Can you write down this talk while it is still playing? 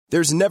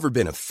There's never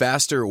been a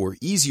faster or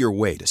easier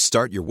way to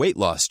start your weight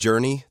loss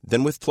journey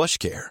than with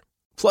PlushCare.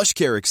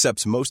 PlushCare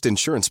accepts most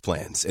insurance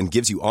plans and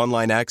gives you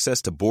online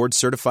access to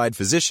board-certified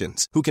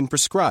physicians who can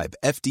prescribe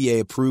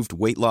FDA-approved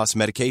weight loss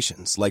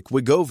medications like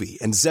Wegovy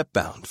and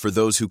Zepbound for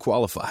those who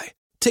qualify.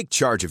 Take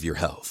charge of your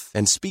health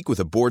and speak with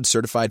a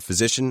board-certified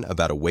physician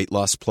about a weight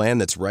loss plan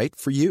that's right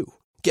for you.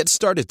 Get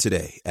started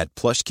today at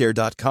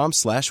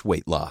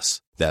plushcare.com/weight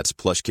loss. That's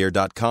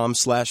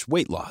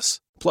plushcare.com/weight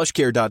loss.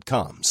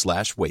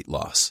 plushcare.com/weight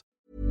loss.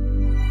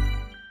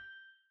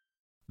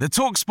 The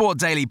TalkSport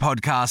Daily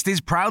podcast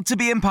is proud to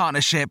be in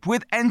partnership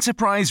with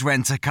Enterprise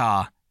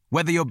Rent-A-Car.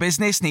 Whether your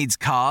business needs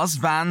cars,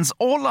 vans,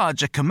 or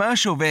larger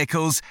commercial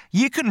vehicles,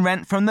 you can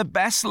rent from the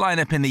best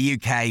lineup in the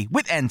UK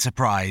with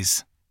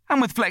Enterprise. And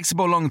with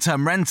flexible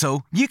long-term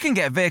rental, you can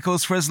get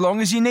vehicles for as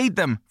long as you need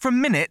them, from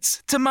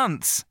minutes to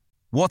months.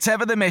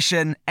 Whatever the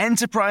mission,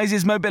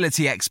 Enterprise's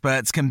mobility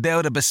experts can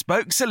build a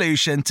bespoke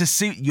solution to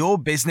suit your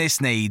business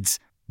needs.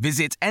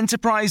 Visit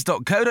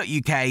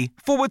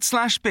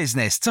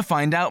enterprise.co.uk/business to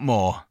find out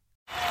more.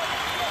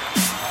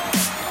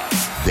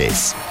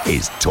 This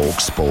is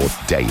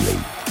TalkSport Daily.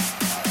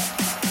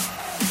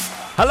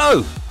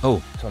 Hello!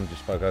 Oh, Tom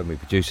just spoke over me,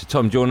 producer.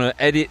 Tom, do you want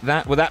to edit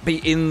that? Will that be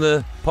in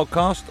the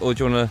podcast, or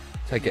do you want to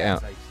take it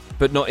out?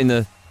 But not in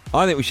the...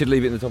 I think we should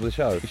leave it in the top of the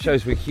show. It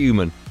shows we're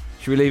human.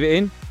 Should we leave it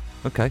in?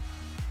 Okay.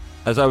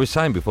 As I was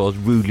saying before, I was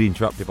rudely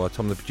interrupted by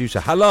Tom, the producer.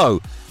 Hello!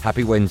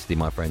 Happy Wednesday,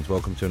 my friends.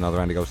 Welcome to another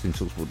Andy Goldstein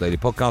TalkSport Daily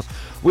podcast.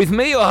 With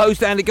me, your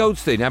host, Andy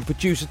Goldstein, and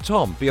producer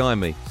Tom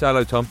behind me. Say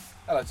hello, Tom.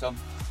 Hello, Tom.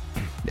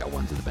 Yeah,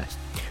 ones are the best.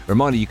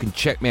 Reminder, you can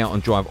check me out on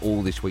Drive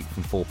all this week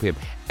from 4pm.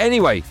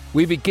 Anyway,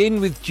 we begin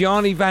with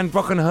Gianni van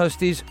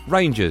Brockenhurst's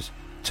Rangers,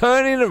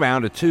 turning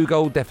around a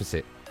 2-goal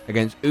deficit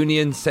against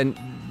Union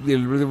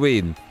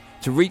Saint-Gilloise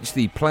to reach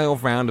the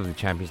playoff round of the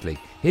Champions League.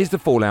 Here's the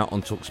fallout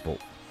on TalkSport.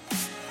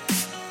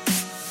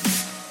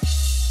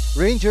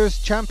 Rangers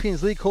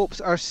Champions League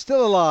hopes are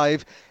still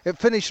alive. It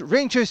finished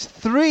Rangers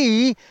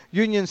 3,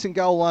 Union St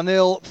Gallen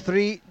 0,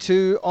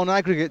 3-2 on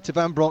aggregate to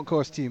Van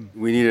Bronckhorst's team.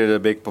 We needed a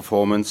big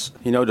performance.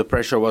 You know, the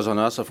pressure was on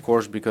us, of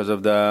course, because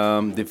of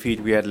the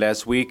defeat we had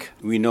last week.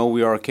 We know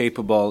we are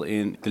capable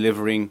in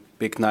delivering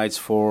big nights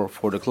for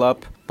the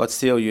club, but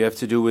still you have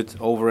to do it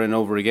over and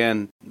over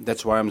again.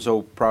 That's why I'm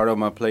so proud of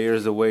my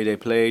players, the way they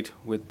played,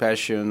 with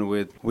passion,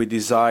 with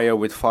desire,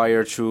 with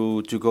fire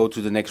to go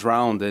to the next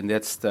round. And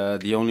that's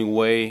the only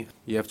way.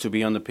 You have to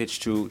be on the pitch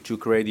to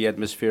create the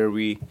atmosphere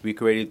we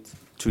created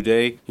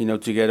today, you know,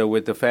 together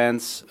with the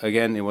fans.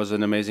 Again, it was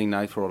an amazing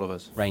night for all of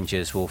us.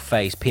 Rangers will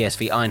face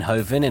PSV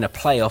Eindhoven in a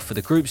playoff for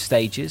the group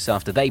stages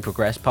after they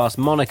progress past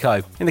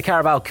Monaco. In the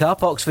Carabao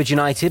Cup, Oxford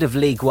United of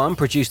League One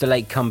produced a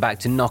late comeback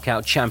to knock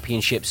out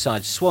Championship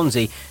side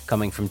Swansea,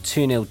 coming from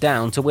 2-0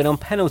 down to win on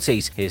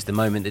penalties. Here's the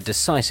moment the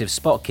decisive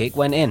spot kick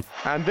went in.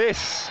 And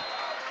this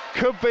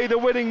could be the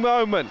winning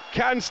moment.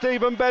 Can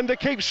Stephen Bender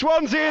keep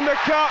Swansea in the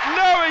cup?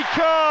 No, he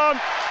can't.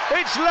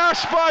 It's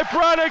lashed by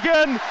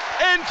Brannigan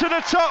into the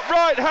top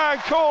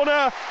right-hand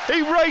corner.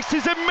 He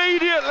races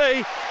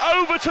immediately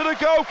over to the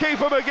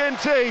goalkeeper,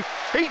 McGinty.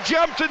 He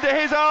jumped into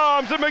his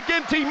arms, and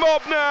McGinty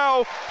mobbed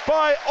now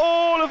by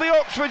all of the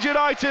Oxford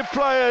United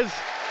players.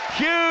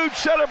 Huge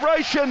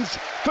celebrations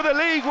for the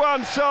League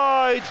One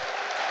side.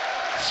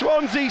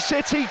 Swansea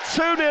City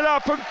 2-0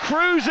 up and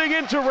cruising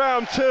into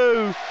round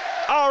 2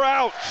 are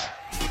out.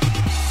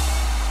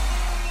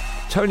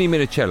 Tony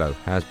Minicello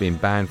has been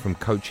banned from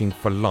coaching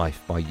for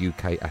life by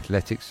UK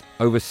athletics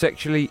over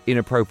sexually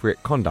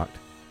inappropriate conduct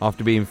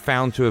after being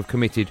found to have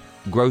committed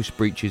gross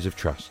breaches of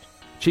trust.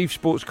 Chief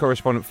sports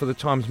correspondent for The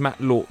Times,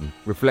 Matt Lawton,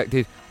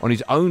 reflected on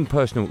his own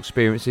personal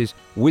experiences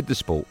with the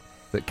sport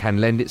that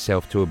can lend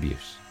itself to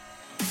abuse.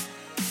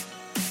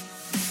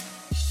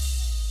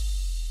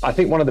 I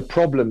think one of the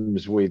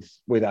problems with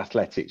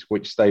athletics,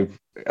 which they've,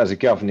 as a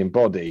governing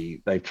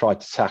body, they've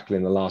tried to tackle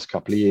in the last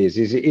couple of years,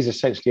 is it is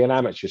essentially an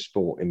amateur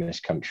sport in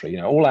this country. You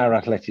know, all our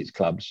athletics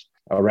clubs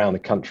around the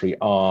country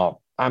are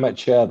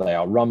amateur. They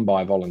are run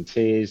by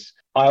volunteers.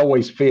 I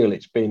always feel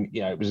it's been,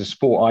 you know, it was a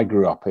sport I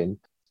grew up in.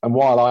 And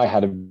while I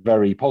had a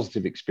very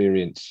positive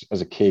experience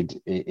as a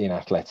kid in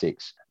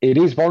athletics, it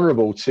is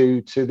vulnerable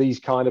to these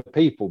kind of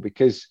people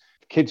because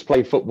kids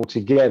play football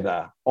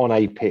together on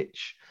a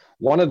pitch.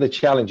 One of the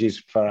challenges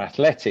for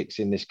athletics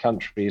in this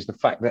country is the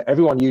fact that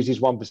everyone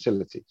uses one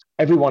facility.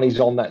 Everyone is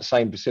on that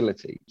same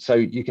facility. So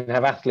you can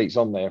have athletes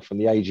on there from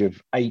the age of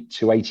 8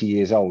 to 80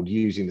 years old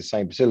using the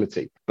same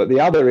facility. But the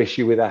other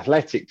issue with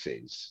athletics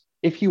is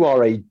if you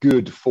are a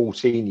good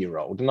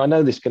 14-year-old, and I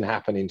know this can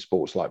happen in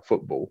sports like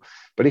football,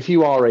 but if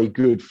you are a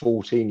good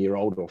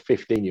 14-year-old or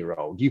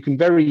 15-year-old, you can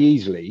very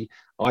easily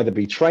either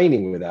be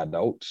training with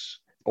adults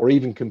or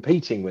even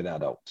competing with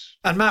adults.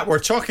 And Matt, we're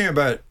talking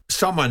about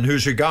someone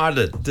who's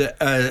regarded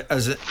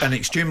as an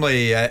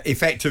extremely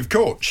effective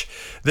coach.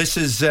 This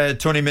is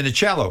Tony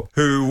Minicello,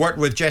 who worked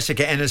with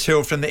Jessica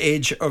Ennis-Hill from the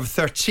age of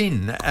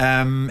 13.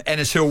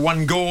 Ennis-Hill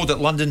won gold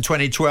at London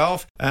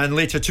 2012 and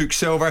later took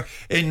silver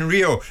in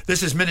Rio.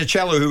 This is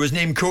Minicello, who was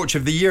named Coach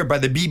of the Year by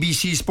the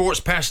BBC Sports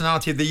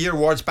Personality of the Year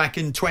Awards back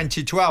in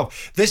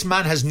 2012. This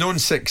man has known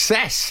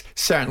success,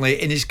 certainly,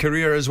 in his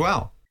career as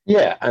well.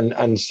 Yeah,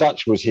 and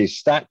such was his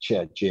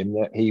stature, Jim,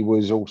 that he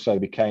also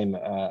became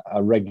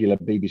a regular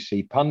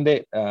BBC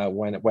pundit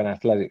when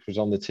athletics was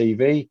on the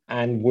TV,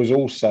 and was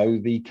also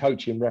the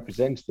coaching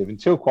representative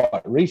until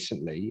quite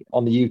recently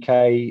on the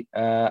UK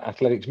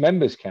Athletics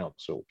Members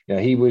Council.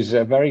 He was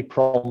a very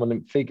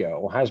prominent figure,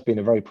 or has been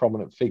a very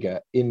prominent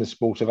figure in the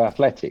sport of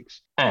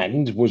athletics,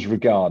 and was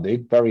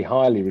regarded, very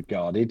highly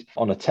regarded,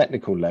 on a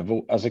technical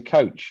level as a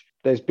coach.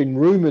 There's been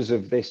rumours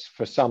of this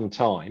for some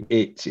time.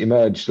 It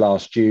emerged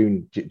last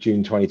June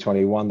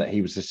 2021, that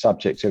he was the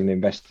subject of an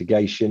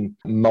investigation,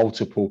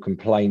 multiple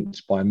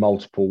complaints by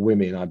multiple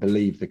women. I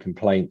believe the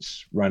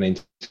complaints ran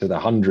into the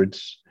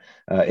hundreds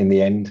in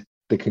the end.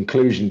 The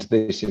conclusion to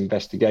this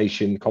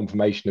investigation,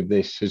 confirmation of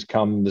this, has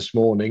come this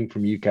morning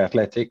from UK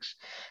Athletics.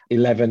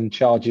 11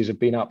 charges have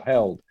been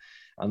upheld,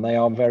 and they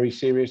are very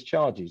serious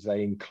charges.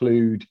 They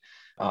include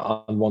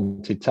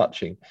unwanted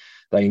touching.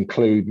 They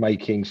include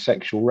making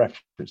sexual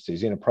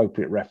references,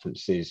 inappropriate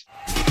references.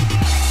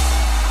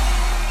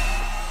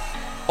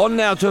 On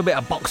now to a bit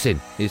of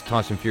boxing. Here's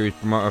Tyson Fury's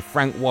promoter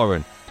Frank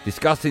Warren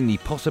discussing the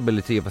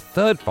possibility of a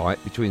third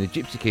fight between the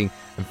Gypsy King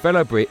and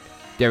fellow Brit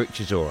Derek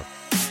Chisora.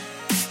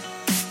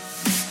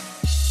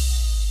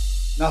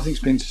 Nothing's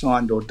been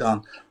signed or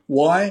done.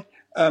 Why?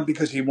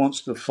 Because he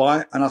wants to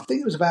fight. And I think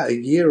it was about a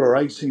year or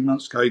 18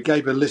 months ago, he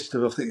gave a list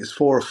of, I think it's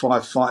 4 or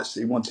 5 fights that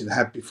he wanted to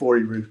have before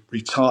he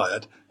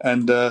retired.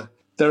 And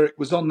Derek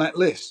was on that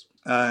list.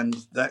 And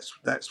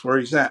that's where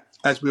he's at.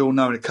 As we all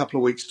know, in a couple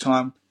of weeks'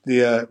 time,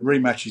 the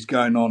rematch is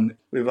going on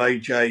with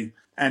AJ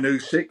and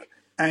Usyk.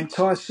 And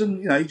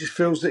Tyson, he just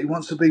feels that he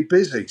wants to be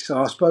busy.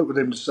 So I spoke with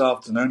him this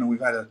afternoon, and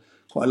we've had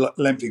quite a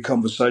lengthy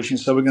conversation.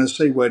 So we're going to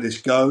see where this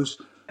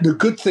goes. The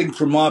good thing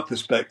from my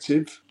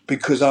perspective,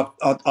 because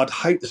I'd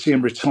hate to see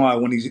him retire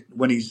when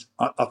he's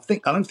I don't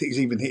think he's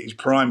even hit his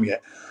prime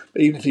yet.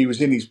 But even if he was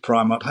in his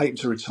prime, I'd hate him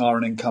to retire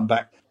and then come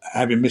back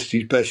having missed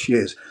his best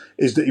years.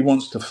 Is that he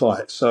wants to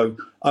fight? So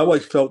I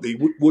always felt that he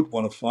would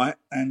want to fight,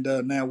 and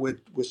now we're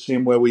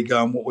seeing where we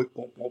go and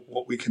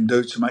what we can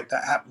do to make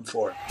that happen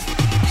for him.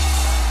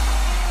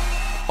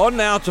 On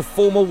now to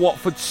former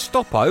Watford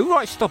stopper. Who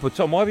writes stopper,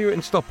 Tom? Why have you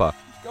written stopper?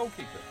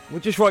 Goalkeeper. We'll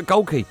just write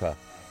goalkeeper.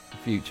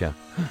 Future.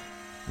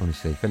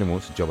 Honestly, if anyone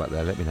wants a job out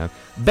there, let me know.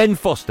 Ben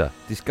Foster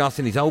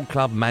discussing his old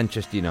club,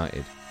 Manchester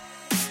United.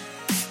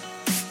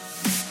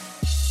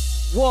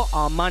 What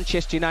are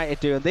Manchester United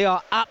doing? They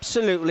are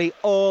absolutely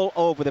all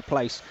over the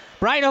place.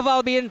 Brighton Hove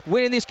Albion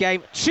winning this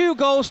game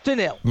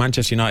 2-0.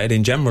 Manchester United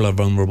in general are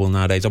vulnerable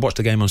nowadays. I watched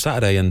the game on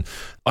Saturday and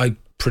I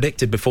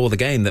predicted before the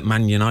game that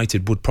Man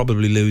United would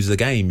probably lose the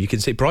game. You can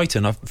see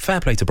Brighton,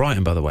 fair play to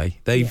Brighton, by the way.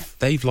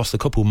 They've lost a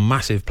couple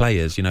massive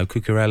players,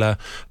 Cucurella,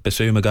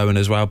 Basuma going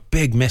as well,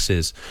 big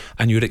misses,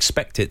 and you would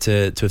expect it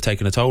to have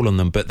taken a toll on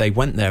them, but they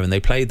went there and they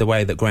played the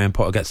way that Graham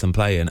Potter gets them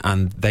playing,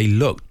 and they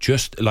look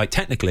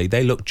technically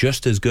they look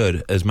just as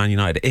good as Man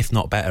United, if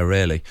not better,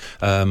 really.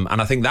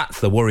 And I think that's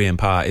the worrying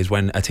part, is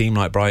when a team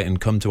like Brighton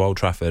come to Old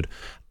Trafford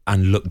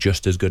and look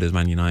just as good as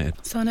Man United.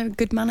 So I know a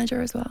good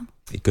manager as well.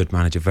 Good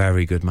manager,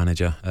 very good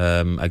manager.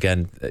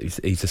 Again,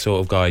 he's the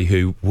sort of guy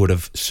who would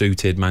have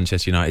suited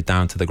Manchester United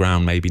down to the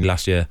ground maybe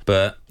last year,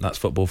 but that's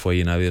football for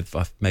you,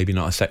 maybe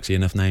not a sexy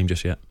enough name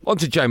just yet. On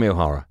to Jamie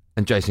O'Hara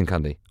and Jason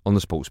Cundy on the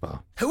Sports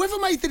Bar. Whoever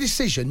made the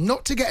decision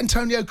not to get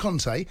Antonio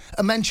Conte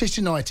at Manchester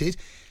United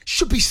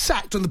should be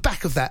sacked on the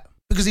back of that,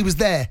 because he was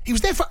there. He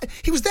was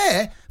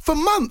there for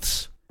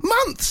months.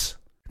 Months.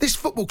 This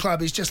football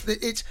club is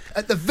it's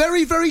at the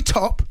very, very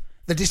top.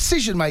 The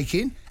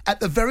decision-making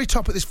at the very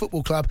top of this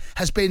football club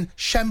has been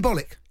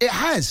shambolic. It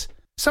has.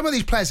 Some of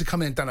these players have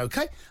come in and done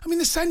okay. I mean,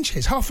 the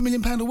Sanchez,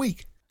 £500,000 a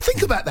week.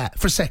 Think about that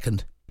for a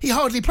second. He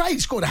hardly played. He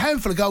scored a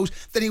handful of goals,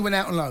 then he went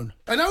out on loan.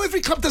 I know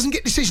every club doesn't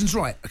get decisions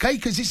right, okay,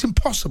 because it's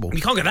impossible.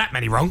 You can't get that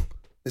many wrong.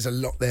 There's a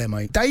lot there,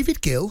 mate.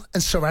 David Gill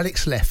and Sir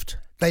Alex left.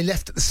 They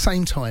left at the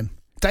same time.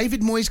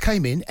 David Moyes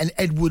came in and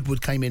Ed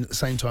Woodward came in at the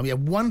same time. He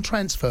had one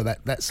transfer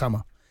that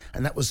summer,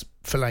 and that was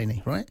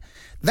Fellaini, right?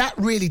 That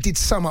really did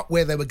sum up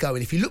where they were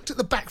going. If you looked at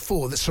the back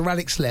four that Sir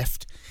Alex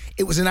left,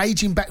 it was an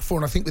ageing back four,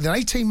 and I think within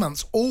 18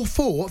 months, all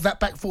four of that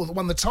back four that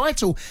won the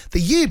title the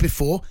year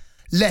before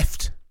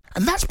left.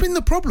 And that's been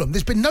the problem.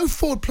 There's been no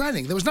forward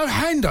planning. There was no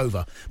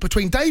handover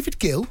between David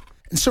Gill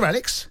and Sir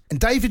Alex and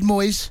David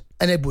Moyes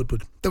and Ed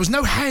Woodward. There was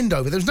no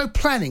handover. There was no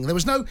planning. There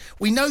was no,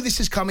 we know this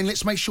is coming,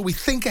 let's make sure we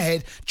think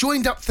ahead,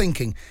 joined up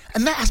thinking.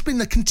 And that has been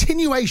the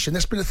continuation.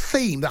 That's been a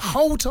theme the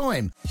whole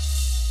time.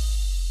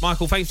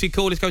 Michael, thanks for your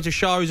call. Let's go to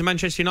Shah, who's a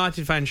Manchester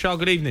United fan. Shah,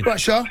 good evening. Right,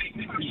 Shah.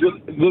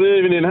 Good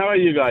evening. How are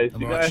you guys?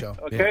 I'm all right, Shah.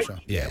 Okay.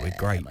 Yeah, we're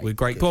great. We're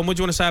great. Go on, what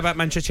do you want to say about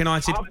Manchester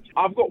United?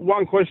 I've got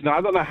one question.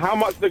 I don't know how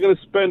much they want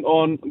to spend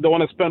on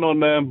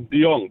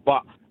De Jong,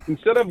 but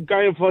instead of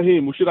going for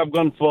him, we should have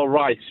gone for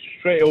Rice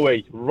straight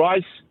away.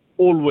 Rice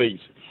always.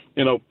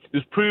 You know,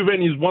 he's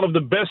proven he's one of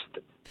the best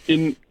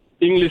in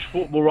English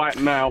football right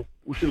now.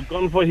 We should have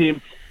gone for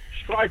him.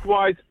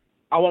 Strike-wise,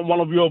 I want one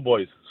of your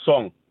boys,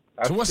 Song.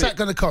 So what's that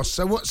going to cost?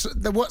 So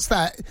what's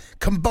that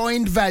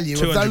combined value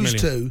of those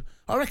two?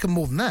 I reckon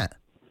more than that.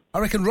 I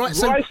reckon Rice.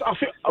 So Rice, I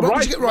think. What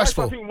would you get Rice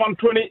for? I think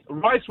 120.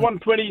 Rice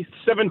 120,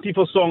 70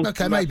 for Song.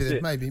 Okay,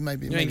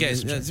 maybe.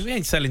 We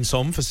ain't selling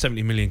Son for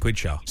 70 million quid,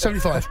 Shah.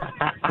 75.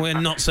 We're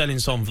not selling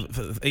Son.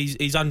 He's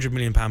 £100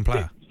 million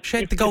player.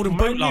 Shed the golden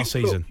boot last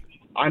season.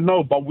 I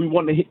know, but we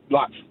want to hit.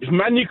 Like, if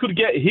Man U could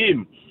get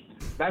him,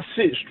 that's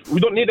it. We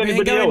don't need anybody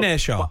else. He ain't going there,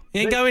 Shah.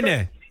 He ain't going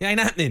there. It ain't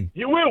happening.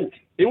 He will.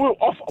 He will.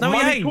 No, he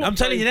ain't. I'm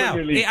telling you now.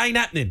 It ain't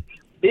happening.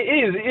 It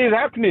is. It is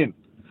happening.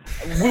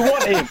 We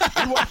want him.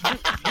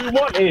 We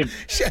want him.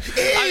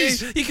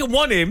 You can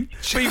want him,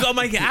 but you've got to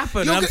make it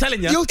happen. I'm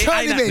telling you, you'll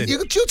turn him in.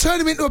 You'll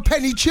turn him into a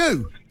penny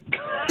chew.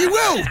 He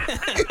will.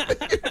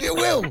 He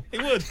will. He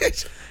would.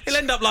 He'll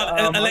end up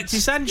like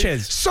Alexis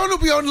Sanchez. Son will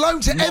be on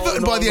loan to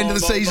Everton by the end of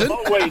the season.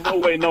 No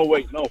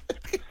way.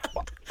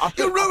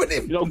 You'll ruin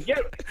him. You know,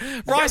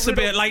 Rice a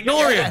bit at Lake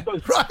Noria.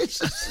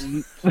 Rice.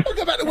 We'll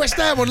go back to West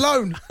Ham on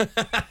loan.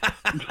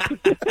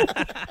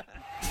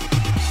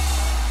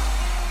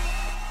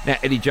 Now,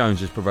 Eddie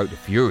Jones has provoked a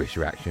furious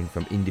reaction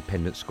from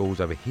independent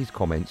schools over his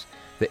comments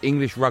that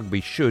English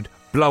rugby should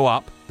blow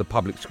up the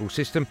public school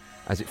system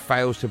as it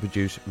fails to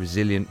produce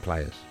resilient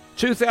players.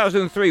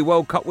 2003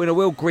 World Cup winner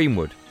Will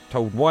Greenwood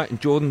told White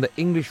and Jordan that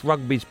English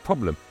rugby's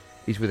problem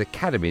is with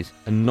academies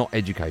and not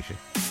education.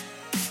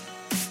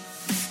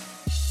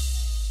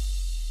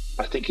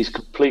 I think he's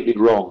completely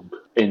wrong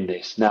in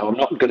this. Now, I'm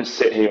not going to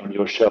sit here on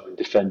your show and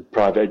defend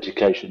private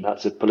education.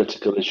 That's a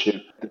political issue.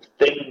 The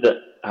thing that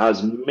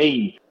has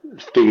me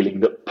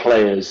feeling that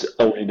players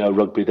only know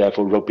rugby,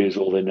 therefore rugby is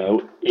all they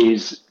know,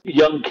 is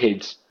young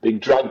kids being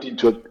dragged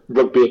into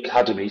rugby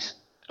academies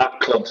at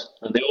clubs,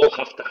 and they all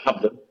have to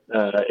have them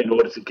in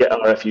order to get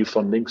RFU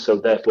funding, so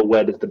therefore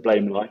where does the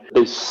blame lie?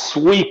 They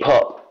sweep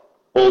up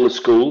all the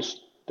schools,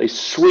 they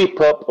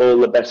sweep up all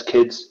the best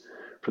kids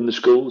from the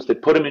schools, they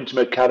put them into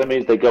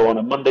academies, they go on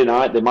a Monday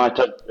night, they might,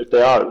 if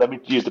they are, let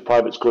me use the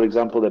private school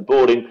example, they're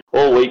boarding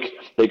all week,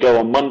 they go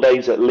on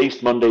Mondays, at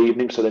least Monday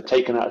evening, so they're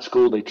taken out of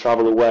school, they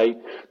travel away,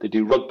 they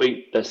do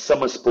rugby, there's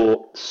summer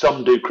sport,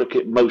 some do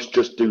cricket, most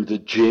just do the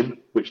gym,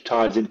 which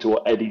ties into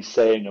what Eddie's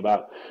saying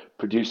about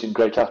producing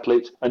great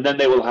athletes, and then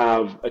they will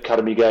have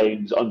academy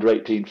games, under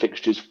 18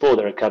 fixtures for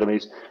their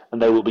academies,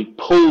 and they will be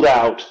pulled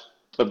out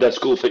of their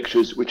school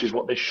fixtures, which is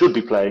what they should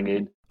be playing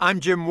in. I'm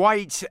Jim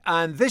White,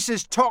 and this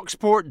is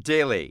TalkSport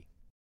Daily.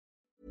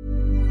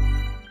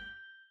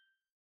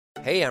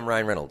 Hey, I'm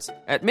Ryan Reynolds.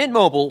 At Mint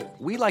Mobile,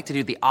 we like to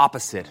do the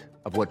opposite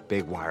of what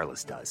Big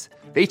Wireless does.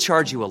 They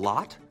charge you a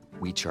lot,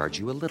 we charge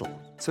you a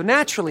little. So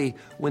naturally,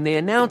 when they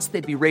announced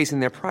they'd be raising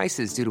their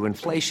prices due to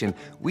inflation,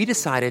 we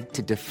decided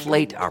to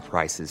deflate our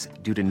prices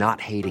due to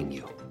not hating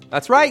you.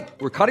 That's right.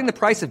 We're cutting the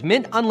price of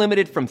Mint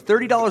Unlimited from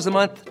 $30 a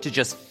month to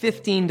just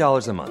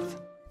 $15 a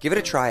month. Give it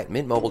a try at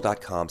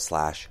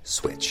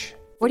mintmobile.com/switch.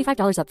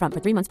 $45 up front for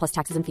 3 months plus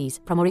taxes and fees.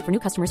 Promo rate for new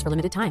customers for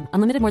limited time.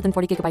 Unlimited more than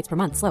 40 gigabytes per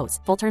month. Slows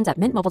full terms at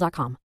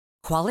mintmobile.com.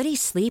 Quality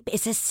sleep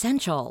is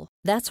essential.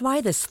 That's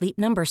why the Sleep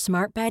Number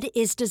Smart Bed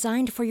is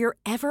designed for your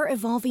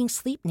ever-evolving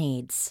sleep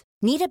needs.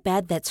 Need a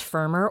bed that's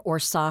firmer or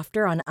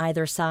softer on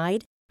either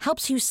side?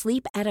 Helps you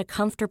sleep at a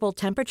comfortable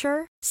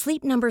temperature?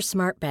 Sleep Number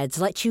Smart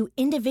Beds let you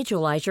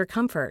individualize your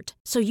comfort,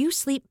 so you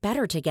sleep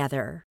better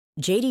together.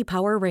 J.D.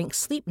 Power ranks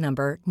Sleep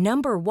Number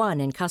number 1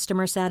 in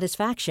customer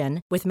satisfaction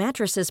with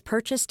mattresses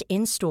purchased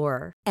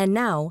in-store. And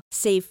now,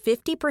 save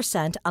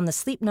 50% on the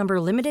Sleep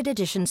Number Limited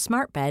Edition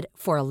Smart Bed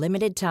for a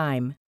limited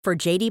time. For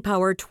J.D.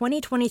 Power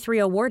 2023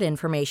 award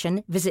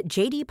information, visit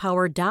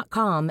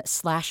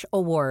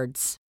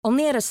jdpower.com/awards.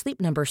 Only at a Sleep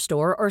Number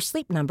store or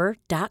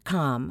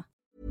sleepnumber.com.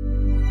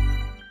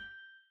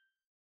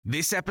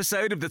 This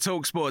episode of the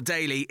TalkSport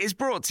Daily is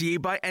brought to you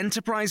by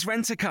Enterprise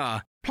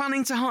Rent-A-Car.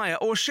 Planning to hire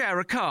or share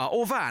a car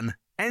or van?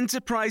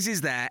 Enterprise is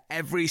there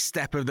every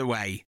step of the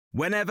way.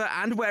 Whenever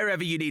and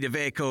wherever you need a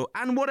vehicle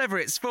and whatever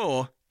it's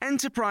for,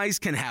 Enterprise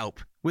can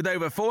help. With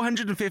over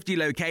 450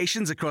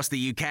 locations across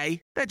the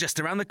UK, they're just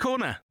around the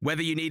corner.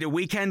 Whether you need a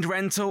weekend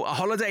rental, a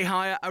holiday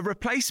hire, a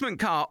replacement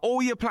car,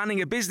 or you're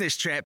planning a business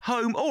trip,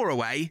 home or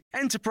away,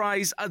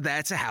 Enterprise are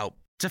there to help.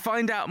 To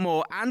find out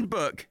more and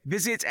book,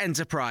 visit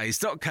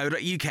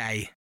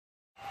enterprise.co.uk.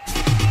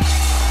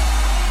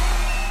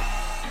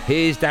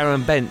 Here's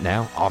Darren Bent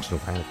now, Arsenal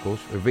fan of course,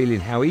 revealing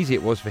how easy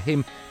it was for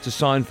him to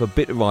sign for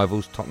bitter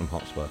rivals Tottenham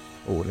Hotspur.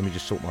 Oh, let me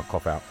just sort my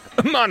cough out.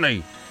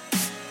 Money!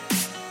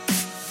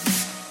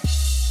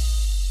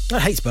 I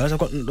hate Spurs. I've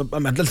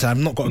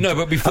not got. No,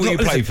 but before you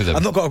play for them,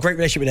 I've not got a great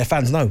relationship with their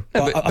fans. No,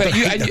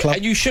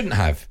 but you shouldn't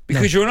have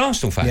because you're an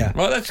Arsenal fan,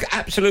 right? That's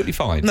absolutely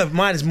fine. No,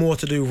 mine is more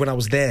to do with when I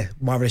was there.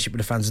 My relationship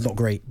with the fans is not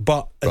great,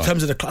 but in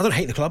terms of the club, I don't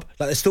hate the club.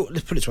 Like, there's still,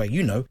 let's put it this way.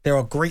 There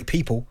are great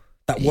people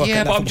that work.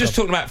 Yeah, but I'm just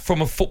talking about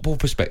from a football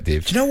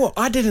perspective. Do you know what?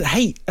 I didn't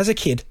hate as a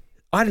kid.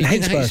 I didn't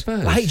hate Spurs.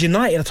 I hated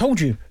United. I told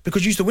you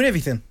because you used to win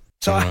everything.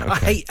 So I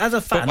hate, as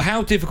a fan. But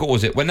how difficult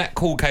was it when that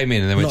call came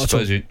in and they went to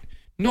Spurs?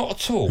 Not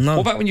at all. No.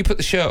 What about when you put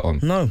the shirt on?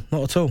 No,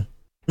 not at all.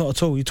 Not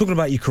at all. You're talking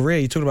about your career.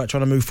 You're talking about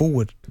trying to move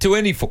forward. Do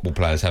any football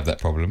players have that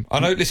problem? I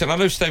know. Listen, I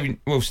know Steven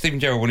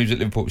Gerrard when he was at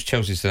Liverpool was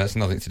Chelsea, so that's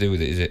nothing to do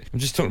with it, is it? I'm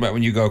just talking about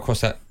when you go across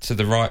that to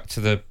the right,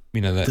 to the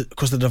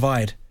across the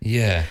divide.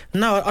 Yeah.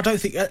 No, I don't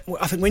think.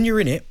 I think when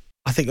you're in it,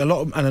 I think a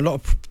lot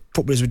of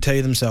footballers would tell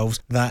you themselves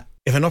that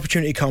if an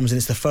opportunity comes and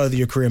it's to further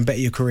your career and better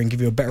your career and give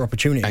you a better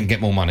opportunity and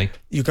get more money,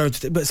 you go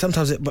to. But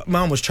sometimes, but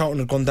mine was Charlton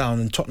had gone down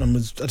and Tottenham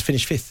had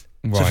finished 5th.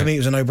 Right. So for me, it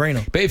was a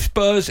no-brainer. But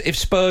if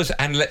Spurs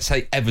and let's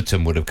say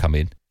Everton would have come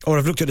in, or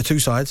I've looked at the two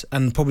sides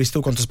and probably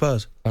still gone to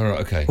Spurs. All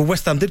right, okay. Well,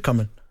 West Ham did come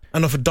in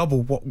and offered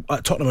double what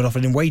Tottenham had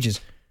offered in wages,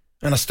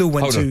 and I still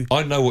went to.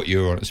 I know what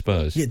you were on at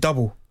Spurs. Yeah,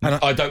 double. And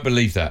I don't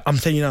believe that. I'm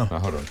telling you now.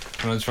 Right, hold on.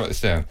 Can I just write this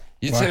down?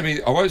 You're telling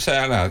me. I won't say it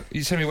out loud.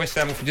 You're telling me West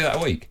Ham offered you that a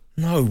week?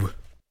 No.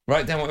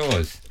 Write down what it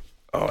was.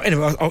 Oh,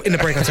 anyway, in the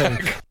break I'll tell you.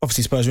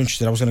 Obviously Spurs were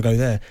interested, I was going to go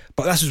there.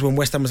 But that's just when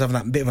West Ham was having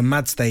that bit of a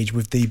mad stage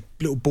with the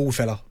little ball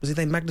fella. Was his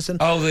name Magnuson?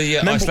 Oh, the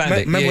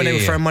Icelandic. Remember when they were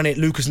throwing money at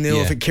Lucas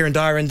Neal? I think Kieran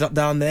Dyer ended up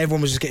down there.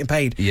 Everyone was just getting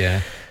paid.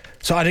 Yeah.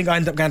 So I think I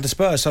ended up going to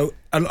Spurs. So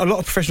a lot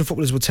of professional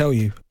footballers will tell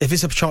you, if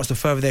it's a chance to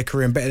further their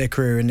career and better their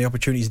career and the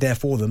opportunity is there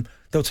for them,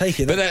 they'll take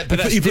it. But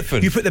that's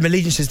different. You put them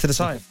allegiances to the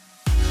side.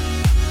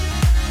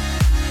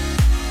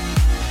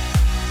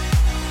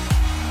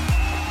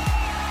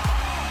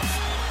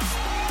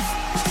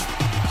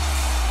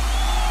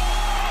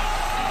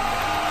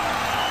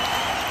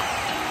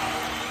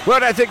 Well,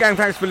 that's it, gang.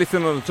 Thanks for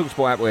listening on the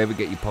TalkSport app, wherever you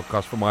get your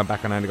podcast from my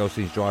Back on Andy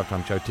Goldstein's Drive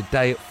Time show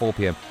today at 4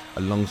 p.m.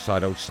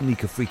 alongside old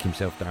sneaker freak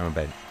himself, Darren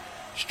Bent.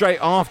 Straight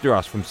after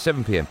us from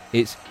 7 p.m,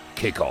 it's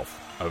Kickoff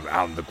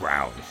Around the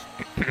Grounds.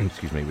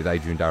 Excuse me, with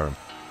Adrian Durham,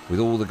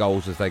 with all the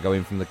goals as they go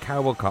in from the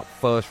Carabao Cup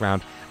first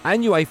round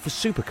and UEFA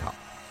Super Cup.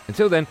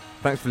 Until then,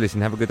 thanks for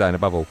listening. Have a good day, and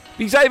above all,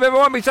 be safe,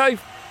 everyone. Be safe.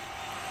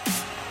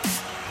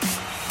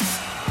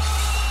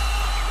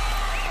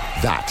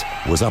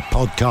 That was a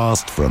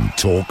podcast from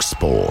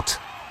TalkSport.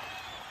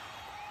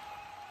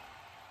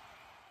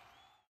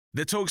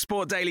 The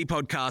TalkSport Daily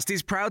Podcast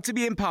is proud to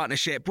be in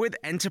partnership with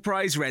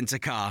Enterprise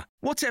Rent-A-Car.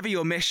 Whatever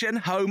your mission,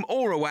 home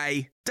or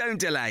away, don't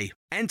delay.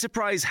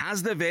 Enterprise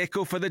has the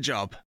vehicle for the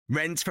job.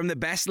 Rent from the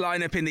best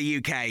lineup in the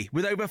UK.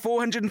 With over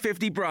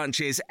 450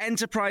 branches,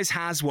 Enterprise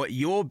has what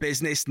your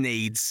business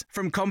needs.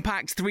 From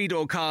compact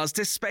three-door cars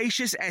to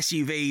spacious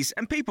SUVs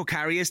and people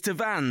carriers to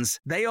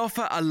vans, they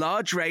offer a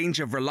large range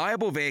of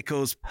reliable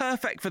vehicles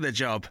perfect for the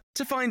job.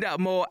 To find out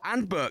more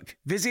and book,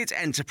 visit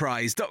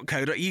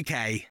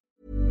enterprise.co.uk.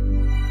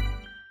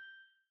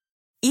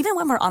 Even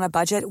when we're on a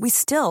budget, we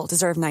still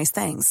deserve nice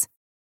things.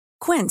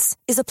 Quince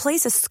is a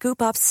place to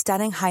scoop up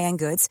stunning high-end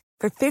goods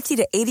for 50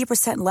 to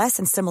 80% less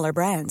than similar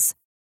brands.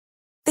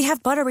 They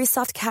have buttery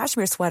soft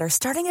cashmere sweaters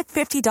starting at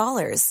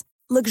 $50,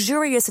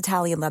 luxurious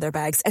Italian leather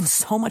bags, and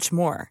so much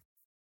more.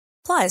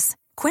 Plus,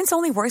 Quince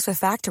only works with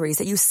factories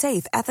that use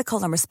safe,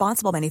 ethical, and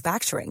responsible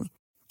manufacturing.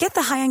 Get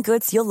the high-end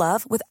goods you'll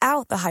love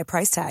without the high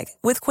price tag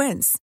with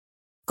Quince.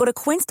 Go to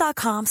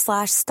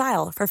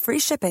quince.com/style for free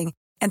shipping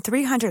and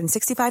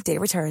 365-day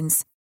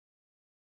returns.